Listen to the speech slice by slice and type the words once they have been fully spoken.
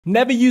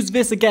Never use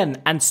this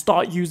again and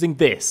start using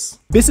this.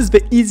 This is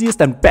the easiest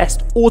and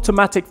best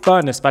automatic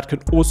furnace that can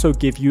also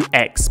give you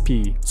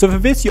XP. So for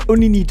this you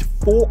only need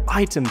 4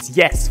 items,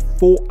 yes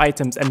 4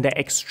 items, and they're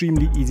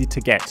extremely easy to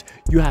get.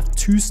 You have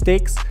 2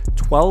 sticks,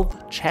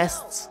 12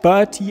 chests,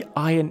 30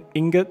 iron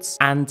ingots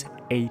and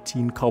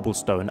 18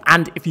 cobblestone.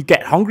 And if you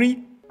get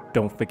hungry,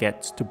 don't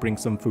forget to bring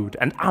some food,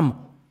 and I'm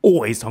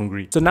always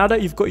hungry. So now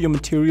that you've got your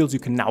materials, you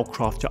can now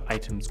craft your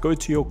items. Go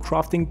to your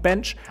crafting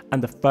bench,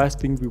 and the first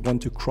thing we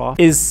want to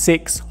craft is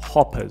 6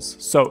 hoppers.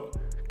 So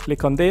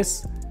click on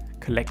this,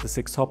 collect the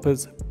 6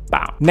 hoppers,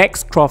 bam.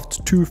 Next,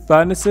 craft 2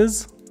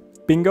 furnaces,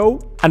 bingo.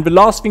 And the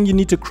last thing you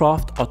need to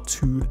craft are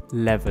 2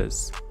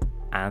 levers.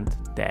 And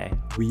there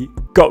we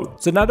go.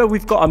 So now that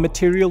we've got our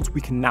materials, we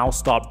can now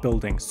start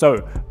building. So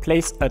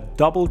place a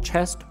double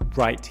chest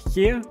right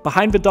here.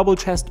 Behind the double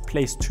chest,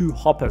 place 2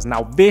 hoppers.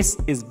 Now this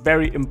is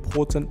very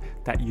important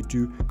that you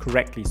do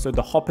correctly. So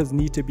the hoppers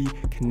need to be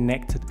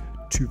connected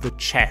to the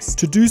chest.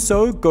 To do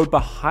so, go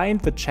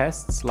behind the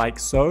chests like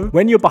so.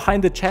 When you're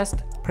behind the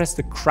chest, press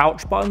the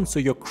crouch button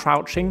so you're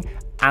crouching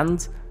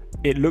and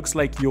it looks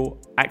like you're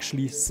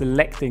actually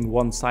selecting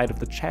one side of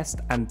the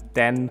chest, and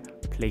then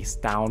place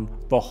down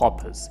the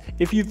hoppers.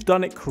 If you've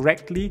done it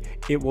correctly,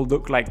 it will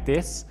look like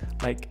this.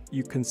 Like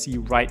you can see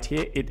right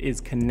here, it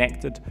is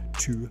connected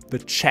to the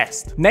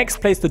chest. Next,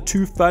 place the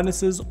 2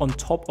 furnaces on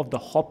top of the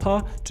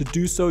hopper. To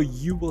do so,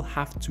 you will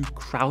have to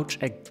crouch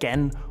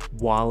again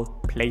while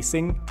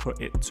placing for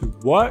it to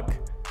work,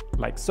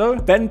 like so.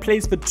 Then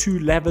place the 2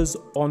 levers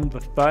on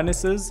the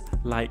furnaces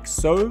like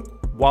so,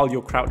 while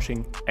you're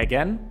crouching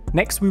again.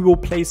 Next, we will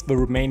place the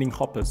remaining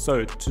hoppers.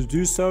 So to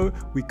do so,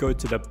 we go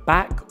to the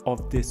back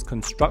of this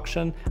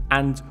construction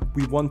and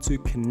we want to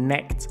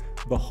connect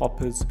the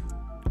hoppers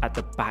at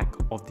the back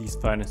of these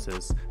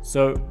furnaces.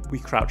 So we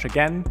crouch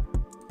again,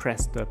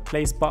 press the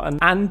place button,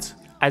 and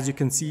as you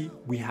can see,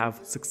 we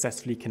have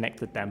successfully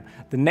connected them.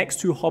 The next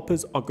 2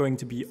 hoppers are going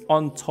to be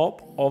on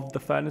top of the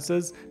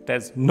furnaces.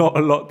 There's not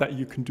a lot that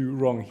you can do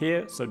wrong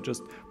here, so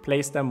just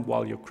place them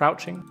while you're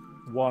crouching.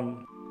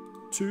 1,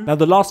 2. Now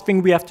the last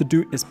thing we have to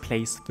do is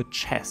place the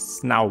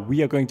chests. Now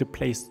we are going to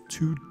place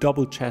 2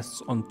 double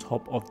chests on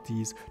top of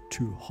these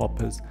 2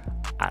 hoppers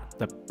at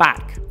the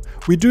back.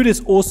 We do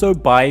this also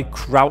by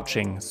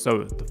crouching.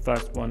 So the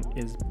first one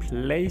is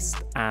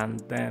placed and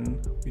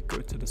then we go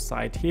to the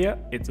side here.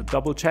 It's a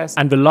double chest,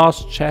 and the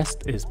last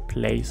chest is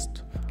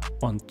placed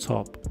on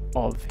top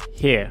of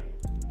here.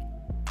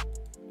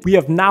 We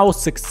have now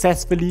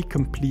successfully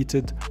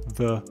completed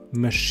the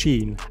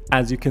machine,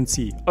 as you can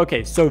see.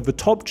 Okay, so the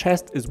top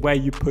chest is where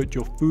you put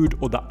your food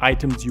or the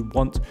items you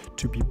want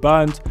to be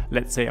burned.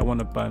 Let's say I want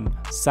to burn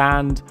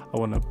sand, I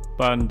want to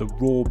burn the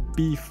raw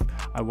beef,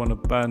 I want to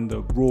burn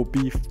the raw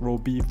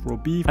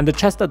beef. And the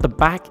chest at the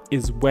back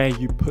is where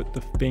you put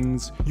the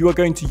things you are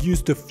going to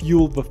use to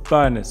fuel the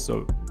furnace.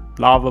 So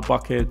lava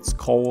buckets,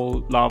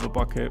 coal, lava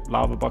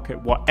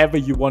bucket, whatever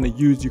you want to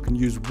use. You can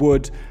use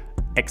wood,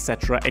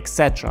 etc,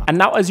 etc. And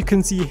now as you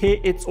can see here,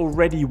 it's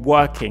already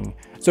working.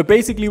 So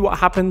basically what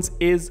happens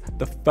is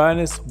the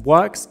furnace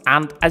works,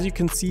 and as you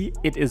can see,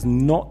 it is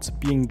not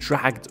being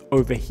dragged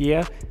over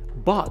here,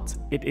 but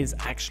it is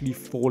actually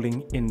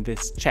falling in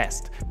this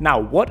chest. Now,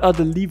 what are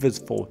the levers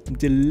for?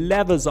 The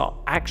levers are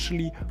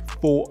actually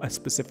for a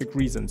specific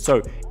reason.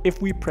 So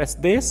if we press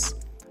this,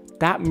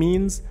 that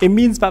means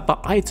that the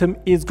item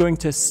is going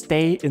to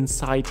stay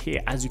inside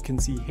here, as you can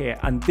see here.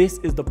 And this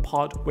is the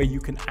part where you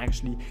can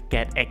actually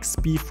get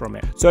XP from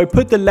it. So I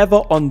put the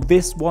lever on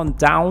this one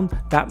down.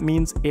 That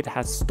means it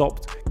has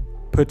stopped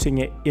putting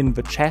it in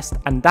the chest.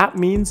 And that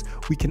means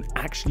we can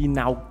actually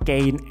now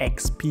gain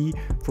XP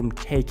from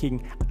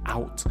taking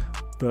out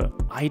the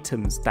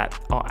items that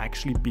are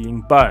actually being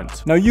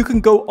burnt. Now you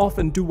can go off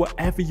and do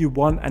whatever you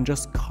want and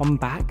just come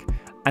back.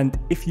 And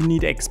if you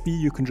need XP,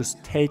 you can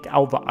just take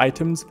out the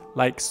items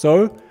like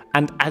so.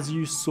 And as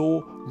you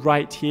saw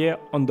right here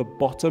on the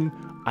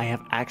bottom, I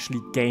have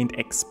actually gained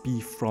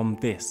XP from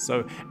this.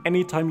 So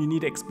anytime you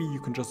need XP, you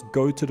can just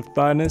go to the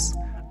furnace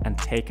and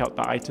take out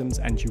the items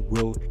and you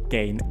will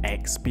gain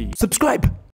XP. Subscribe!